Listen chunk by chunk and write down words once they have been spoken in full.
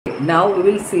now we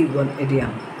will see one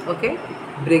idiom. Okay,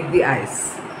 break the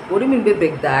ice. What do you mean by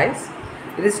break the ice?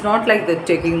 It is not like the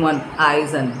taking one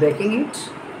ice and breaking it.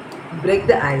 Break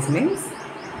the ice means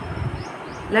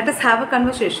let us have a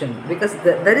conversation, because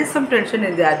there is some tension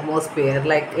in the atmosphere.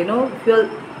 Like, you know, if you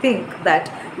think that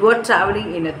you are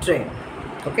traveling in a train,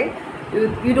 okay,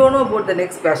 you don't know about the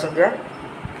next passenger,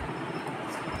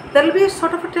 there will be a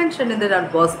sort of a tension in the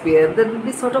atmosphere. There will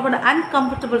be sort of an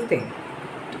uncomfortable thing.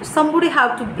 Somebody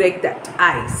have to break that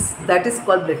ice. That is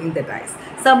called breaking that ice.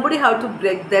 Somebody have to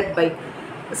break that by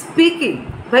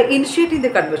speaking, by initiating the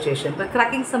conversation, by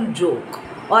cracking some joke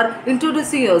or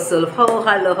introducing yourself. Hello,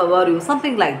 how are you?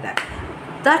 Something like that.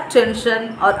 That tension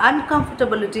or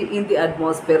uncomfortability in the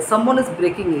atmosphere, someone is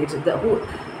breaking it.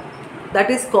 That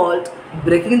is called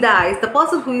breaking the ice. The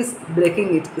person who is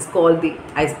breaking it is called the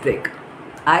icebreaker.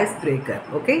 Icebreaker.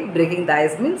 Okay, breaking the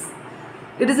ice means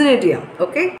it is an idiom.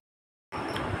 Okay.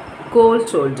 Cold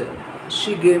shoulder.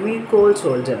 She gave me cold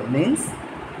shoulder means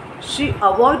she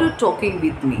avoided talking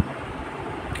with me.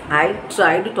 I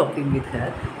tried talking with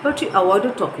her, but she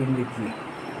avoided talking with me.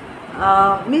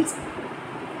 Means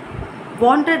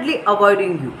wantedly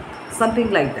avoiding you.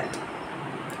 Something like that.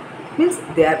 Means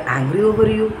they are angry over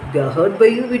you, they are hurt by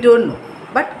you, we don't know.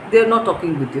 But they are not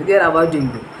talking with you, they are avoiding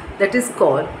you. That is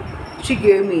called she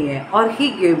gave me or he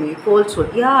gave me cold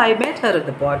shoulder. Yeah, I met her at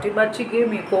the party, but she gave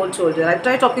me a cold shoulder. I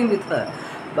tried talking with her,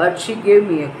 but she gave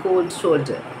me a cold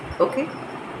shoulder. Okay,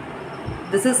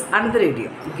 this is another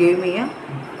idiom. Gave me a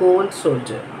cold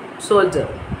shoulder. Shoulder.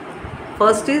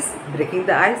 First is breaking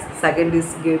the ice. Second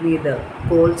is gave me the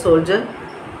cold shoulder.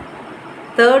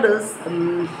 Third is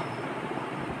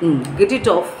get it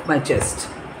off my chest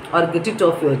or get it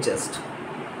off your chest.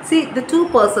 See, the two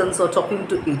persons are talking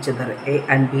to each other, A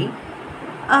and B.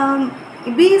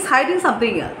 B is hiding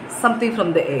something else, something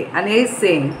from the A, and A is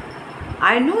saying,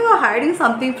 I know you are hiding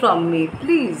something from me,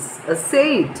 please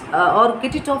say it or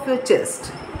get it off your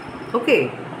chest.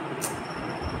 Okay,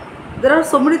 there are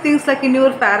so many things like in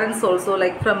your parents also,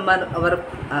 like from our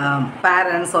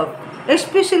parents, or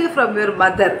especially from your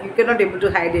mother, you cannot able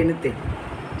to hide anything.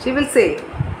 She will say,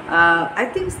 I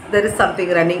think there is something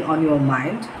running on your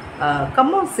mind.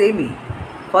 Come on, say me.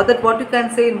 For that, what you can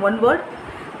say in one word?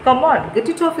 Come on, get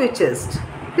it off your chest.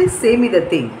 Please say me the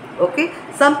thing. Okay?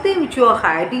 Something which you are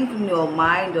hiding from your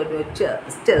mind or your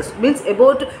chest means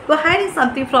about you are hiding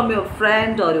something from your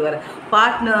friend or your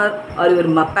partner or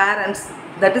your parents.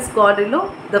 That is called, you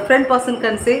know, the friend person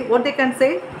can say, what they can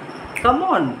say? Come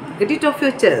on, get it off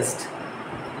your chest.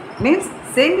 Means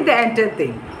say me the entire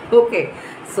thing. Okay.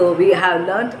 So we have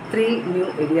learned 3 new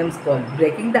idioms called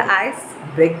breaking the ice,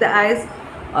 break the ice,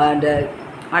 and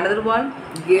another one,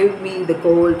 give me the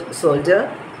cold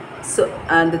shoulder. So,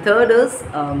 and the third is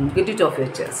get it off your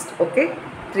chest. Okay,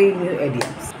 3 new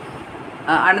idioms.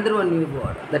 Another one new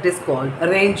word, that is called a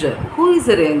ranger. Who is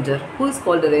a ranger? Who is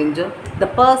called a ranger? The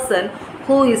person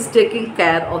who is taking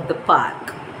care of the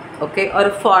park, okay, or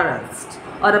a forest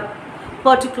or a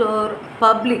particular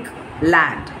public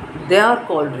land. They are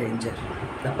called ranger.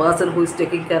 The person who is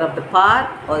taking care of the park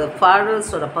or the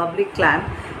forest or a public land,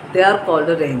 they are called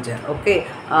a ranger. Okay,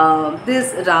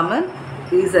 this Raman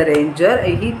is a ranger.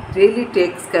 He really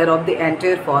takes care of the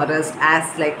entire forest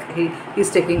as like he is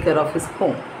taking care of his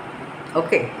home.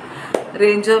 Okay,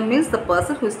 ranger means the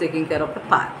person who is taking care of the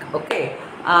park. Okay,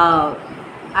 and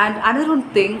another one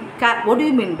thing, what do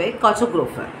you mean by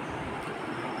cartographer?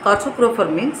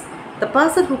 Cartographer means the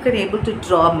person who can able to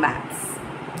draw maps.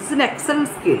 This is an excellent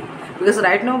skill. Because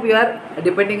right now we are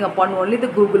depending upon only the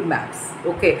Google Maps,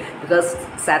 okay, because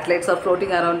satellites are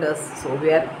floating around us, so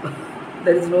we are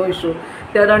there is no issue.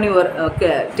 Turn on your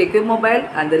take your mobile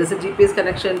and there is a GPS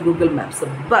connection, Google Maps. So,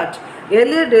 but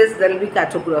earlier days there will be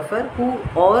cartographer who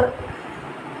are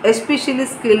especially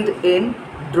skilled in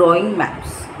drawing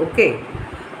maps. Okay,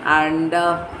 and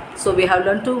so we have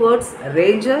learned 2 words: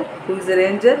 ranger, who is a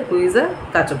ranger, who is a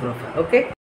cartographer.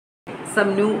 Okay,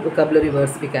 some new vocabulary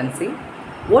words we can see.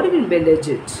 What do you mean by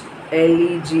legit?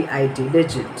 L-E-G-I-T,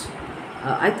 legit.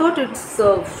 I thought it's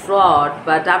a fraud,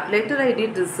 but later I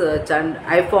did research and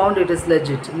I found it is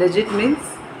legit. Legit means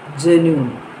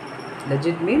genuine.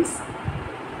 Legit means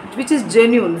which is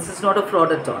genuine. This is not a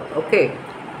fraud at all. Okay.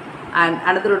 And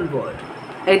another word,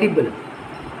 edible.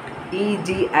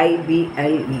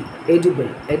 E-D-I-B-L-E. Edible.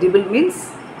 Edible means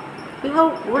you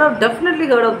would have definitely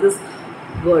heard of this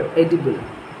word, edible.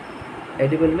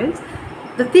 Edible means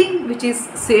the thing which is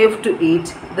safe to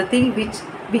eat, the thing which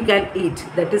we can eat,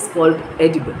 that is called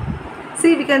edible.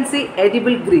 See, we can see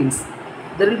edible greens.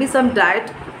 There will be some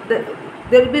diet, there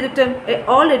will be written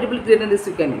all edible greeneries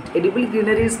you can eat. Edible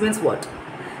greeneries means what?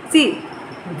 See,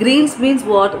 greens means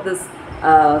what? This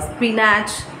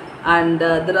spinach, and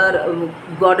there are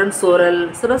garden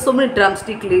sorrel. So there are so many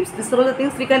drumstick leaves. These are all the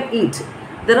things we can eat.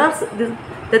 There are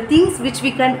the things which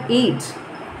we can eat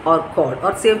are called,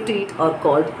 or safe to eat, are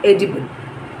called edible.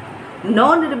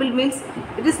 Non-edible means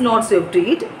it is not safe to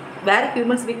eat, where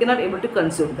humans we cannot able to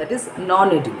consume. That is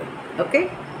non-edible. Okay.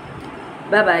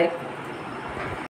 Bye bye.